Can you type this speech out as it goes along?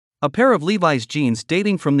A pair of Levi's jeans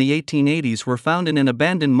dating from the 1880s were found in an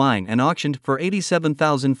abandoned mine and auctioned for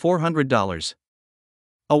 $87,400.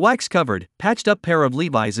 A wax-covered, patched-up pair of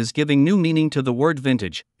Levi's is giving new meaning to the word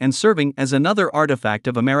vintage, and serving as another artifact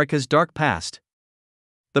of America's dark past.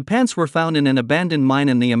 The pants were found in an abandoned mine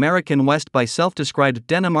in the American West by self-described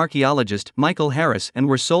denim archaeologist Michael Harris and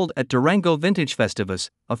were sold at Durango Vintage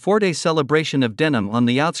Festivus, a 4-day celebration of denim on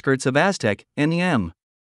the outskirts of Aztec, NEM.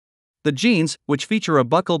 The jeans, which feature a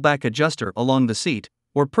buckle-back adjuster along the seat,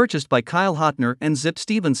 were purchased by Kyle Hotner and Zip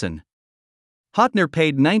Stevenson. Hotner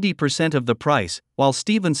paid 90% of the price, while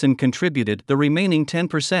Stevenson contributed the remaining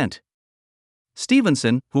 10%.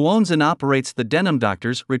 Stevenson, who owns and operates the Denim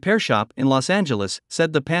Doctors repair shop in Los Angeles,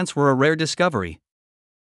 said the pants were a rare discovery.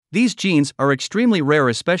 These jeans are extremely rare,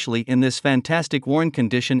 especially in this fantastic worn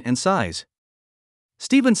condition and size.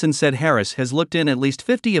 Stevenson said Harris has looked in at least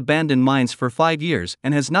 50 abandoned mines for 5 years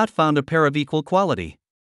and has not found a pair of equal quality.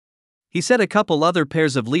 He said a couple other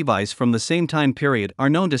pairs of Levi's from the same time period are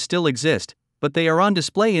known to still exist, but they are on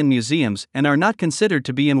display in museums and are not considered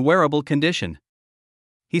to be in wearable condition.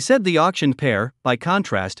 He said the auctioned pair, by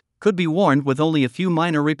contrast, could be worn with only a few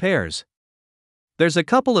minor repairs. There's a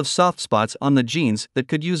couple of soft spots on the jeans that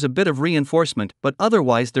could use a bit of reinforcement, but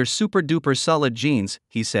otherwise they're super duper solid jeans,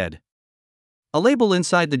 he said. A label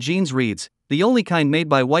inside the jeans reads, "The only kind made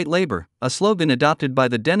by white labor," a slogan adopted by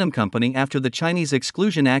the Denim Company after the Chinese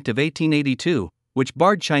Exclusion Act of 1882, which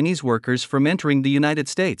barred Chinese workers from entering the United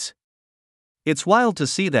States. "It's wild to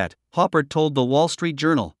see that," Hopper told the Wall Street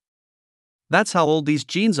Journal. "That's how old these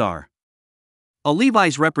jeans are." A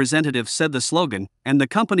Levi's representative said the slogan, and the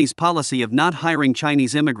company's policy of not hiring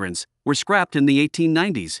Chinese immigrants, were scrapped in the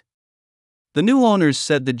 1890s. The new owners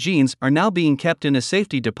said the jeans are now being kept in a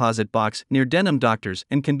safety deposit box near Denim Doctors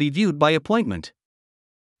and can be viewed by appointment.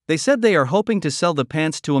 They said they are hoping to sell the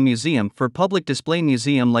pants to a museum for public display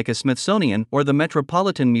museum like a Smithsonian or the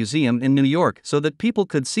Metropolitan Museum in New York so that people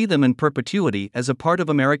could see them in perpetuity as a part of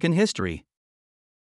American history.